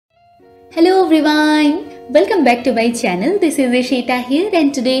Hello everyone, welcome back to my channel. This is Ishita here,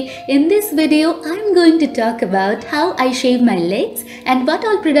 and today in this video I'm going to talk about how I shave my legs and what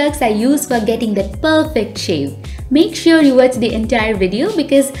all products I use for getting that perfect shave. Make sure you watch the entire video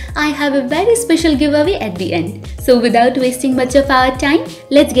because I have a very special giveaway at the end. So without wasting much of our time,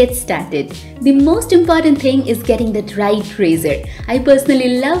 let's get started. The most important thing is getting the right razor. I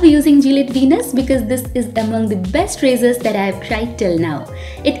personally love using Gillette Venus because this is among the best razors that I have tried till now.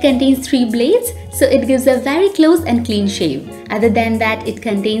 It contains 3 blades, so it gives a very close and clean shave. Other than that, it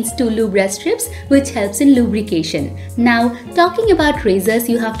contains 2 lubra strips which helps in lubrication. Now, talking about razors,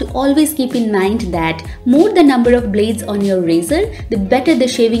 you have to always keep in mind that more the number of blades on your razor, the better the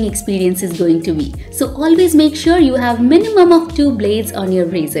shaving experience is going to be. So always make sure you have minimum of 2 blades on your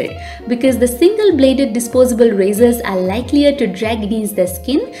razor, because the single bladed disposable razors are likelier to drag against the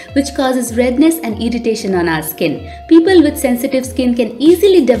skin, which causes redness and irritation on our skin. People with sensitive skin can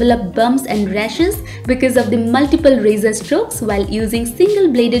easily develop bumps and rashes because of the multiple razor strokes while using single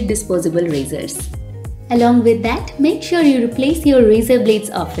bladed disposable razors. Along with that, make sure you replace your razor blades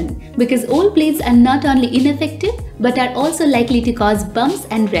often, because old blades are not only ineffective but are also likely to cause bumps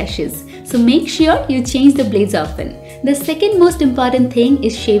and rashes. So make sure you change the blades often. The second most important thing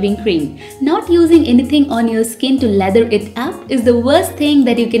is shaving cream. Not using anything on your skin to lather it up is the worst thing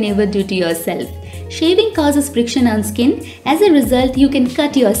that you can ever do to yourself. Shaving causes friction on skin. As a result, you can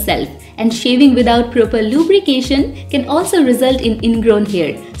cut yourself. And shaving without proper lubrication can also result in ingrown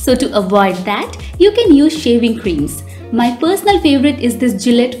hair. So to avoid that, you can use shaving creams. My personal favorite is this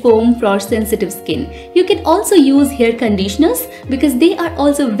Gillette foam for sensitive skin. You can also use hair conditioners because they are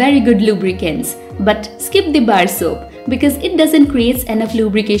also very good lubricants. But skip the bar soap because it doesn't create enough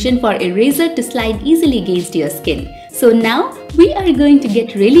lubrication for a razor to slide easily against your skin. So now we are going to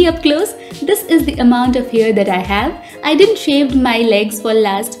get really up close. This is the amount of hair that I have. I didn't shave my legs for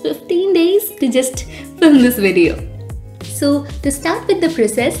last 15 days to just film this video. So to start with the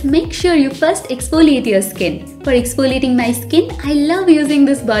process, make sure you first exfoliate your skin. For exfoliating my skin, I love using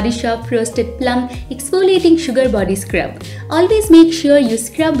this Body Shop Roasted Plum Exfoliating Sugar Body Scrub. Always make sure you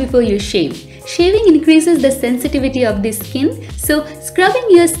scrub before you shave. Shaving increases the sensitivity of the skin, so scrubbing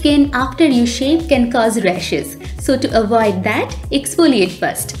your skin after you shave can cause rashes. So to avoid that, exfoliate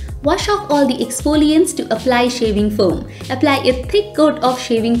first. Wash off all the exfoliants to apply shaving foam. Apply a thick coat of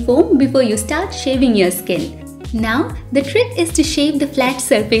shaving foam before you start shaving your skin. Now, the trick is to shave the flat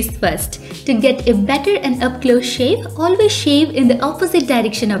surface first. To get a better and up-close shave, always shave in the opposite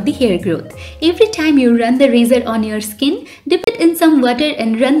direction of the hair growth. Every time you run the razor on your skin, dip it in some water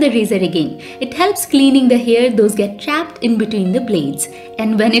and run the razor again. It helps cleaning the hair those get trapped in between the blades.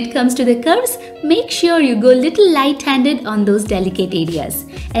 And when it comes to the curves, make sure you go little light-handed on those delicate areas.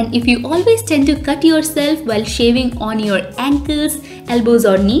 And if you always tend to cut yourself while shaving on your ankles, elbows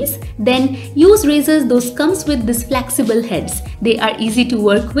or knees, then use razors those comes with these flexible heads. They are easy to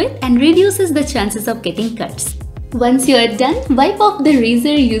work with and reduces the chances of getting cuts. Once you are done, wipe off the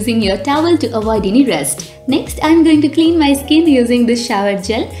razor using your towel to avoid any rust. Next, I am going to clean my skin using this shower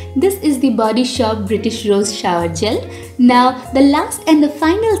gel. This is the Body Shop British Rose Shower Gel. Now, the last and the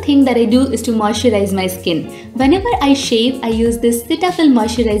final thing that I do is to moisturize my skin. Whenever I shave, I use this Cetaphil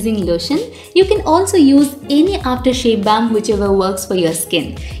moisturizing lotion. You can also use any aftershave balm whichever works for your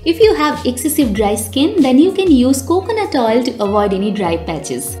skin. If you have excessive dry skin, then you can use coconut oil to avoid any dry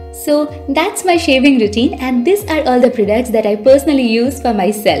patches. So that's my shaving routine, and these are all the products that I personally use for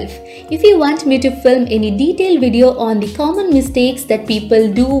myself. If you want me to film any detailed video on the common mistakes that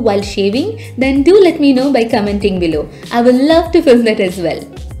people do while shaving, then do let me know by commenting below. I would love to film that as well.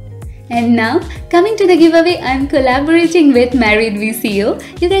 And now, coming to the giveaway, I'm collaborating with Merit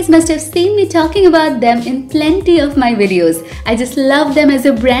VCO. You guys must have seen me talking about them in plenty of my videos. I just love them as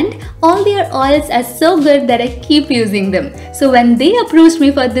a brand. All their oils are so good that I keep using them. So when they approached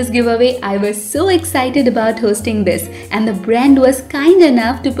me for this giveaway, I was so excited about hosting this. And the brand was kind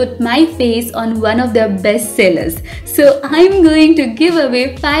enough to put my face on one of their best sellers. So I'm going to give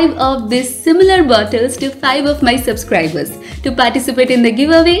away 5 of these similar bottles to 5 of my subscribers. To participate in the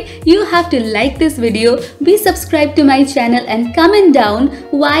giveaway, you have to like this video, be subscribed to my channel and comment down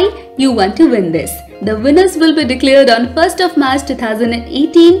why you want to win this. The winners will be declared on 1st of March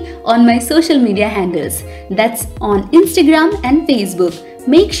 2018 on my social media handles. That's on Instagram and Facebook.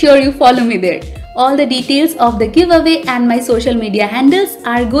 Make sure you follow me there. All the details of the giveaway and my social media handles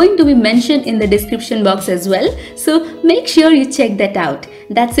are going to be mentioned in the description box as well. So make sure you check that out.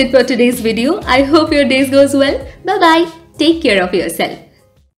 That's it for today's video. I hope your days goes well. Bye bye. Take care of yourself.